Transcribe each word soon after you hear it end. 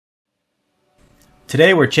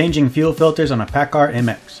Today we're changing fuel filters on a Paccar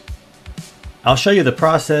MX. I'll show you the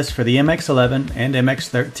process for the MX-11 and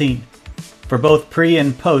MX-13 for both pre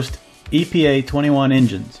and post EPA 21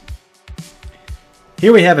 engines.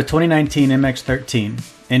 Here we have a 2019 MX-13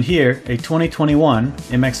 and here a 2021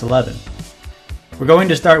 MX-11. We're going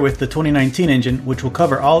to start with the 2019 engine, which will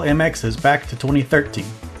cover all MXs back to 2013.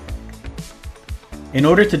 In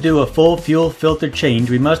order to do a full fuel filter change,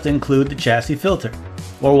 we must include the chassis filter,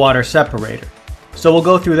 or water separator. So we'll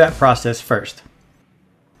go through that process first.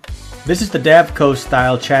 This is the Davco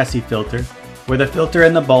style chassis filter, where the filter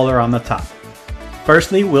and the bowl are on the top.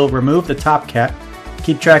 Firstly, we'll remove the top cap,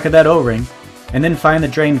 keep track of that O-ring, and then find the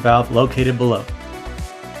drain valve located below.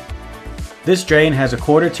 This drain has a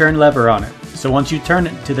quarter turn lever on it, so once you turn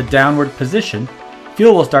it to the downward position,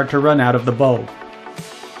 fuel will start to run out of the bowl.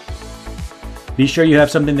 Be sure you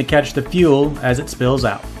have something to catch the fuel as it spills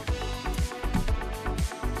out.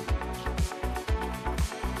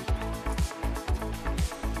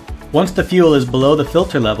 Once the fuel is below the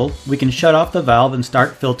filter level, we can shut off the valve and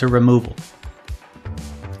start filter removal.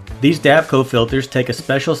 These Davco filters take a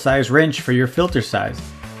special size wrench for your filter size.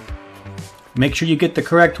 Make sure you get the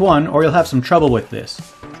correct one or you'll have some trouble with this.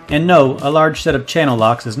 And no, a large set of channel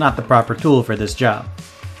locks is not the proper tool for this job.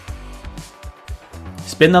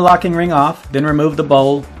 Spin the locking ring off, then remove the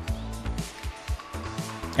bowl,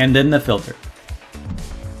 and then the filter.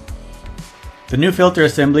 The new filter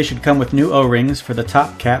assembly should come with new O-rings for the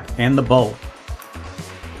top cap and the bowl.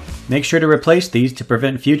 Make sure to replace these to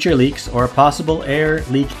prevent future leaks or a possible air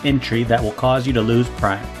leak entry that will cause you to lose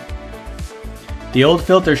prime. The old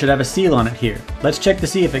filter should have a seal on it here. Let's check to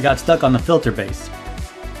see if it got stuck on the filter base.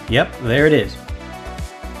 Yep, there it is.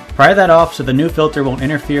 Pry that off so the new filter won't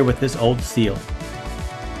interfere with this old seal.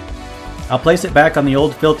 I'll place it back on the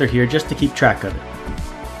old filter here just to keep track of it.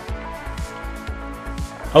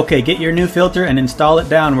 Okay, get your new filter and install it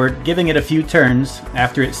downward, giving it a few turns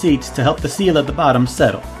after it seats to help the seal at the bottom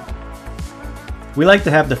settle. We like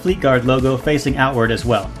to have the Fleetguard logo facing outward as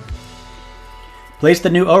well. Place the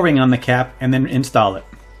new O-ring on the cap and then install it.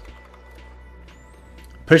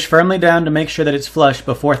 Push firmly down to make sure that it's flush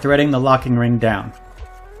before threading the locking ring down.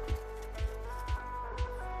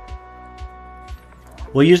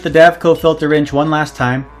 We'll use the Davco filter wrench one last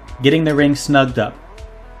time, getting the ring snugged up.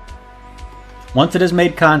 Once it has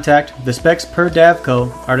made contact, the specs per Davco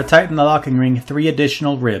are to tighten the locking ring 3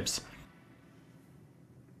 additional ribs.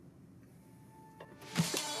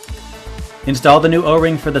 Install the new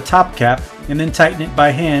O-ring for the top cap and then tighten it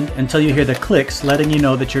by hand until you hear the clicks letting you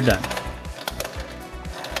know that you're done.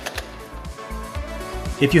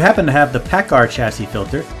 If you happen to have the Paccar chassis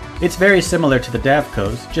filter, it's very similar to the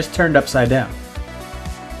Davco's, just turned upside down.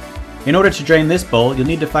 In order to drain this bowl, you'll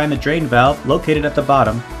need to find the drain valve located at the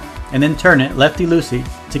bottom and then turn it lefty-loosey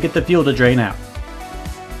to get the fuel to drain out.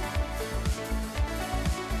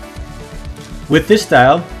 With this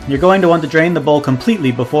style, you're going to want to drain the bowl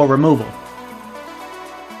completely before removal.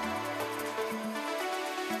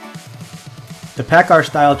 The Paccar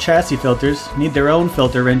style chassis filters need their own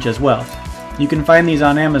filter wrench as well. You can find these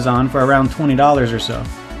on Amazon for around $20 or so.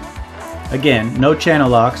 Again, no channel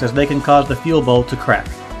locks as they can cause the fuel bowl to crack.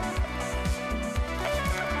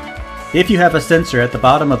 If you have a sensor at the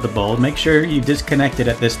bottom of the bowl, make sure you disconnect it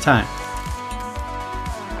at this time.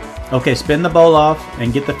 Okay, spin the bowl off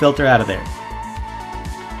and get the filter out of there.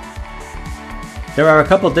 There are a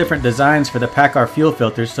couple different designs for the Paccar fuel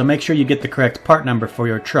filters, so make sure you get the correct part number for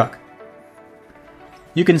your truck.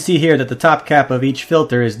 You can see here that the top cap of each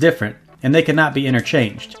filter is different, and they cannot be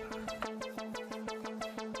interchanged.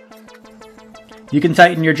 You can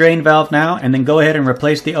tighten your drain valve now and then go ahead and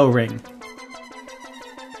replace the O-ring.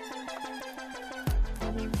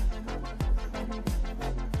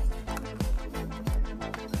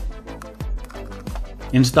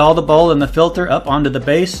 Install the bowl and the filter up onto the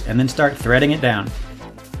base and then start threading it down.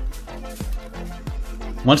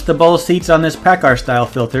 Once the bowl seats on this Paccar style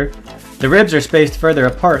filter, the ribs are spaced further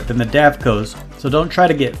apart than the Davco's, so don't try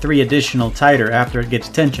to get 3 additional tighter after it gets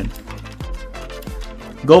tension.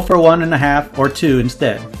 Go for 1.5 or 2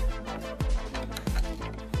 instead.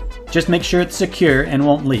 Just make sure it's secure and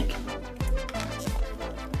won't leak.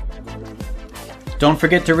 Don't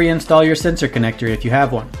forget to reinstall your sensor connector if you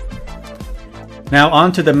have one. Now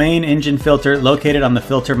onto the main engine filter located on the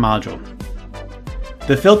filter module.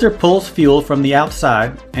 The filter pulls fuel from the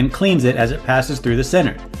outside and cleans it as it passes through the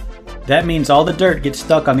center. That means all the dirt gets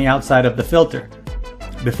stuck on the outside of the filter.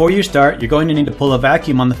 Before you start, you're going to need to pull a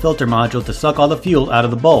vacuum on the filter module to suck all the fuel out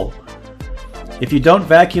of the bowl. If you don't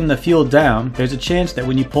vacuum the fuel down, there's a chance that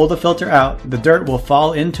when you pull the filter out, the dirt will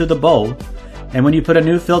fall into the bowl and when you put a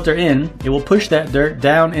new filter in, it will push that dirt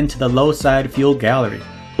down into the low side fuel gallery.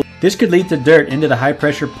 This could lead to dirt into the high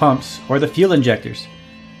pressure pumps or the fuel injectors.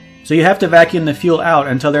 So you have to vacuum the fuel out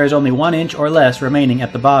until there is only 1 inch or less remaining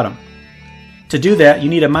at the bottom. To do that, you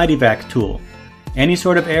need a MightyVac tool. Any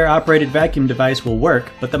sort of air-operated vacuum device will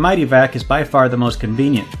work, but the MightyVac is by far the most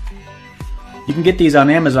convenient. You can get these on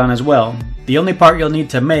Amazon as well. The only part you'll need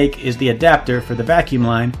to make is the adapter for the vacuum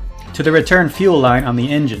line to the return fuel line on the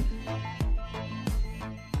engine.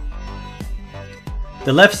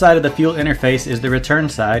 The left side of the fuel interface is the return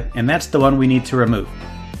side, and that's the one we need to remove.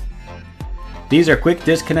 These are quick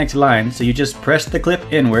disconnect lines, so you just press the clip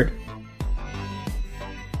inward.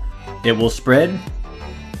 It will spread,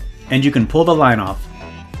 and you can pull the line off.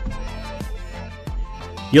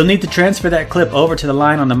 You'll need to transfer that clip over to the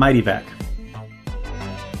line on the MightyVac.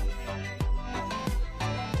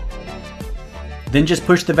 Then just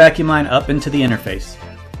push the vacuum line up into the interface.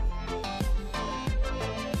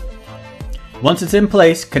 Once it's in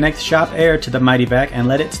place, connect shop air to the MightyVac and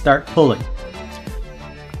let it start pulling.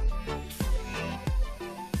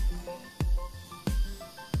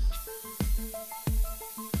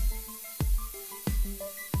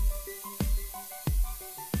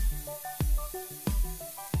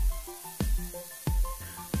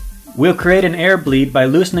 We'll create an air bleed by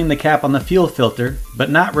loosening the cap on the fuel filter, but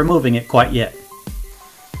not removing it quite yet.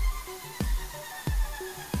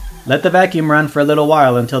 Let the vacuum run for a little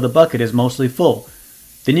while until the bucket is mostly full.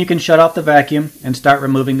 Then you can shut off the vacuum and start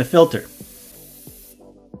removing the filter.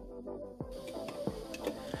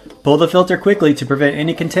 Pull the filter quickly to prevent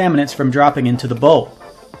any contaminants from dropping into the bowl.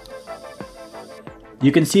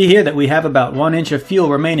 You can see here that we have about 1 inch of fuel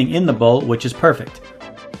remaining in the bowl, which is perfect.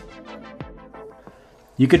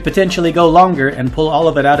 You could potentially go longer and pull all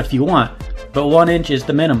of it out if you want, but 1 inch is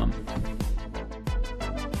the minimum.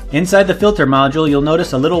 Inside the filter module, you'll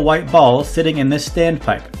notice a little white ball sitting in this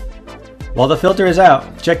standpipe. While the filter is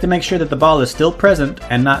out, check to make sure that the ball is still present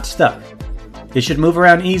and not stuck. It should move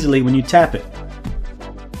around easily when you tap it.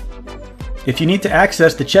 If you need to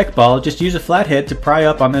access the check ball, just use a flathead to pry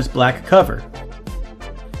up on this black cover.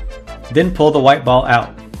 Then pull the white ball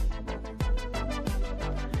out.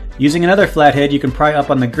 Using another flathead, you can pry up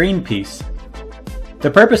on the green piece.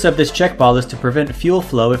 The purpose of this check ball is to prevent fuel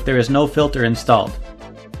flow if there is no filter installed.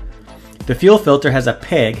 The fuel filter has a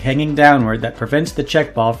peg hanging downward that prevents the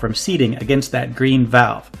check ball from seating against that green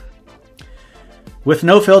valve. With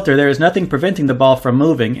no filter, there is nothing preventing the ball from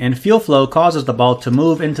moving, and fuel flow causes the ball to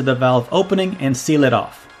move into the valve opening and seal it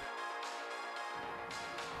off.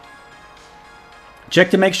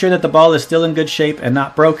 Check to make sure that the ball is still in good shape and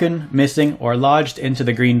not broken, missing, or lodged into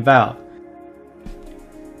the green valve.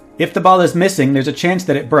 If the ball is missing, there's a chance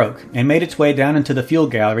that it broke and made its way down into the fuel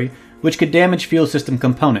gallery, which could damage fuel system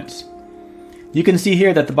components. You can see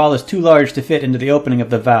here that the ball is too large to fit into the opening of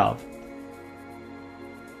the valve.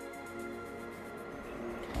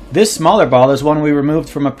 This smaller ball is one we removed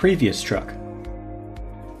from a previous truck.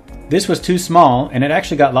 This was too small and it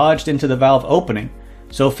actually got lodged into the valve opening,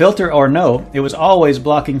 so filter or no, it was always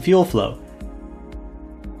blocking fuel flow.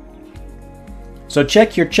 So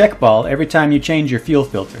check your check ball every time you change your fuel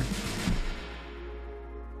filter.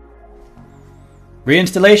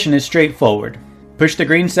 Reinstallation is straightforward. Push the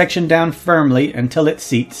green section down firmly until it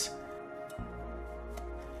seats.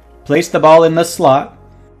 Place the ball in the slot.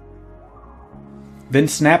 Then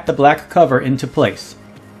snap the black cover into place.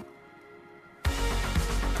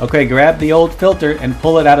 Okay, grab the old filter and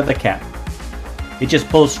pull it out of the cap. It just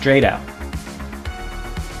pulls straight out.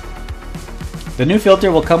 The new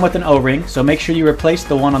filter will come with an O-ring, so make sure you replace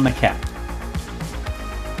the one on the cap.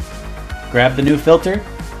 Grab the new filter,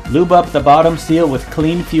 lube up the bottom seal with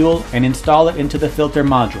clean fuel, and install it into the filter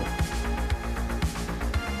module.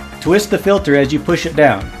 Twist the filter as you push it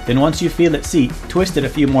down, then once you feel it seat, twist it a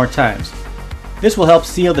few more times. This will help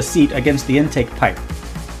seal the seat against the intake pipe.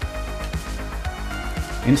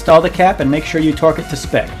 Install the cap and make sure you torque it to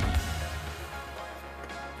spec.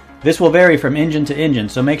 This will vary from engine to engine,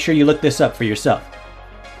 so make sure you look this up for yourself.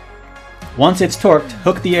 Once it's torqued,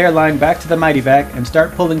 hook the air line back to the MightyVac and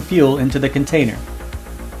start pulling fuel into the container.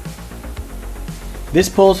 This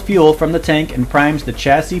pulls fuel from the tank and primes the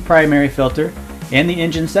chassis primary filter and the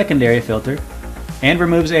engine secondary filter, and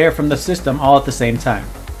removes air from the system all at the same time.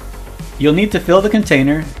 You'll need to fill the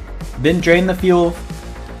container, then drain the fuel,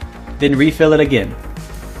 then refill it again.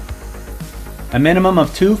 A minimum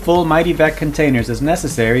of 2 full MightyVac containers is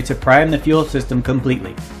necessary to prime the fuel system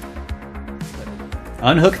completely.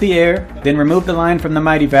 Unhook the air, then remove the line from the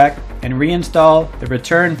MightyVac and reinstall the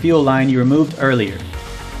return fuel line you removed earlier.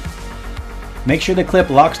 Make sure the clip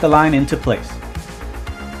locks the line into place.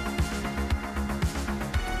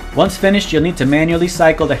 Once finished, you'll need to manually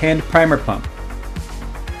cycle the hand primer pump.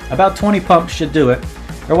 About 20 pumps should do it,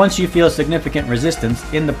 or once you feel significant resistance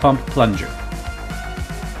in the pump plunger.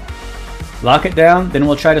 Lock it down, then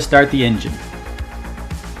we'll try to start the engine.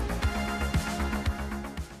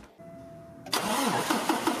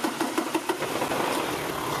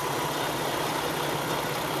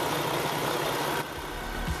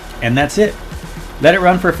 And that's it. Let it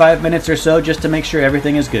run for 5 minutes or so just to make sure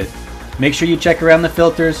everything is good. Make sure you check around the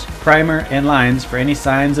filters, primer, and lines for any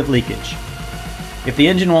signs of leakage. If the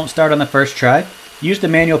engine won't start on the first try, use the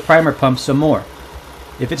manual primer pump some more.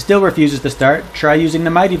 If it still refuses to start, try using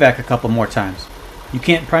the Mighty Vac a couple more times. You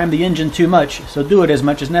can't prime the engine too much, so do it as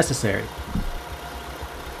much as necessary.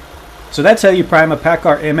 So that's how you prime a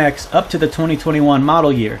Paccar MX up to the 2021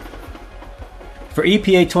 model year. For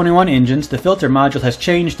EPA 21 engines, the filter module has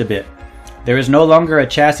changed a bit. There is no longer a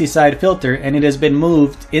chassis side filter, and it has been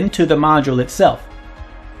moved into the module itself.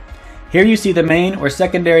 Here you see the main or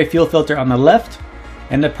secondary fuel filter on the left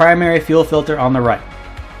and the primary fuel filter on the right,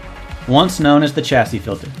 once known as the chassis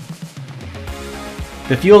filter.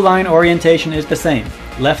 The fuel line orientation is the same.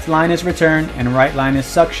 Left line is return and right line is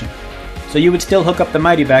suction, so you would still hook up the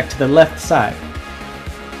Mighty Vac to the left side.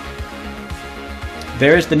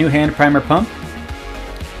 There is the new hand primer pump,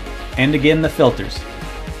 and again the filters.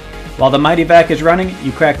 While the Mighty Vac is running,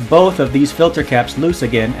 you crack both of these filter caps loose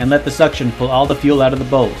again and let the suction pull all the fuel out of the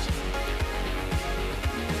bowls.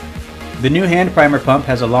 The new hand primer pump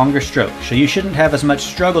has a longer stroke, so you shouldn't have as much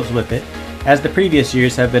struggles with it as the previous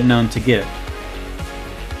years have been known to give.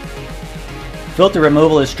 Filter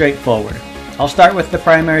removal is straightforward. I'll start with the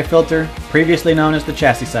primary filter, previously known as the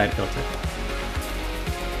chassis side filter.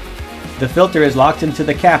 The filter is locked into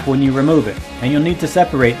the cap when you remove it, and you'll need to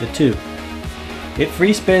separate the two. It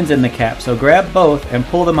free spins in the cap, so grab both and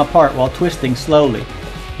pull them apart while twisting slowly.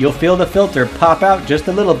 You'll feel the filter pop out just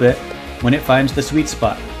a little bit when it finds the sweet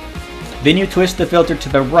spot. Then you twist the filter to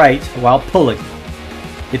the right while pulling.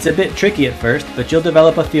 It's a bit tricky at first, but you'll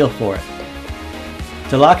develop a feel for it.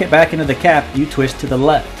 To lock it back into the cap, you twist to the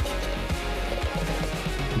left.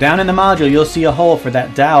 Down in the module, you'll see a hole for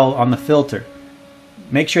that dowel on the filter.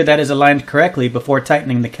 Make sure that is aligned correctly before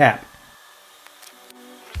tightening the cap.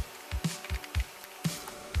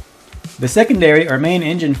 The secondary or main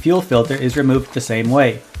engine fuel filter is removed the same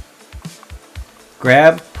way.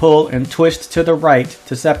 Grab, pull, and twist to the right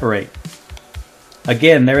to separate.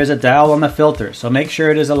 Again, there is a dowel on the filter, so make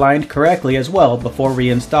sure it is aligned correctly as well before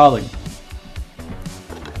reinstalling.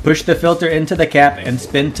 Push the filter into the cap and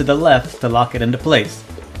spin to the left to lock it into place.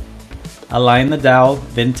 Align the dowel,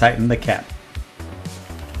 then tighten the cap.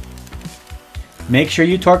 Make sure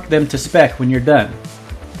you torque them to spec when you're done.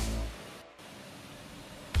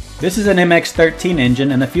 This is an MX-13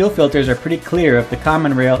 engine, and the fuel filters are pretty clear of the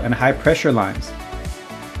common rail and high pressure lines.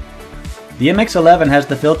 The MX-11 has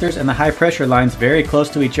the filters and the high pressure lines very close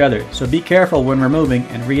to each other, so be careful when removing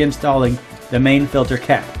and reinstalling the main filter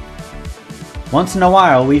cap. Once in a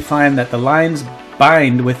while we find that the lines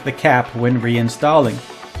bind with the cap when reinstalling,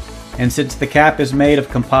 and since the cap is made of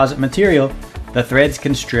composite material, the threads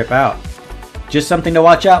can strip out. Just something to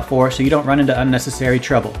watch out for so you don't run into unnecessary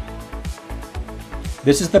trouble.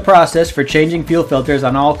 This is the process for changing fuel filters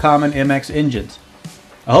on all common MX engines.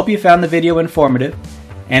 I hope you found the video informative,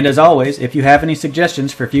 and as always, if you have any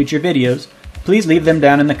suggestions for future videos, please leave them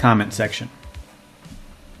down in the comment section.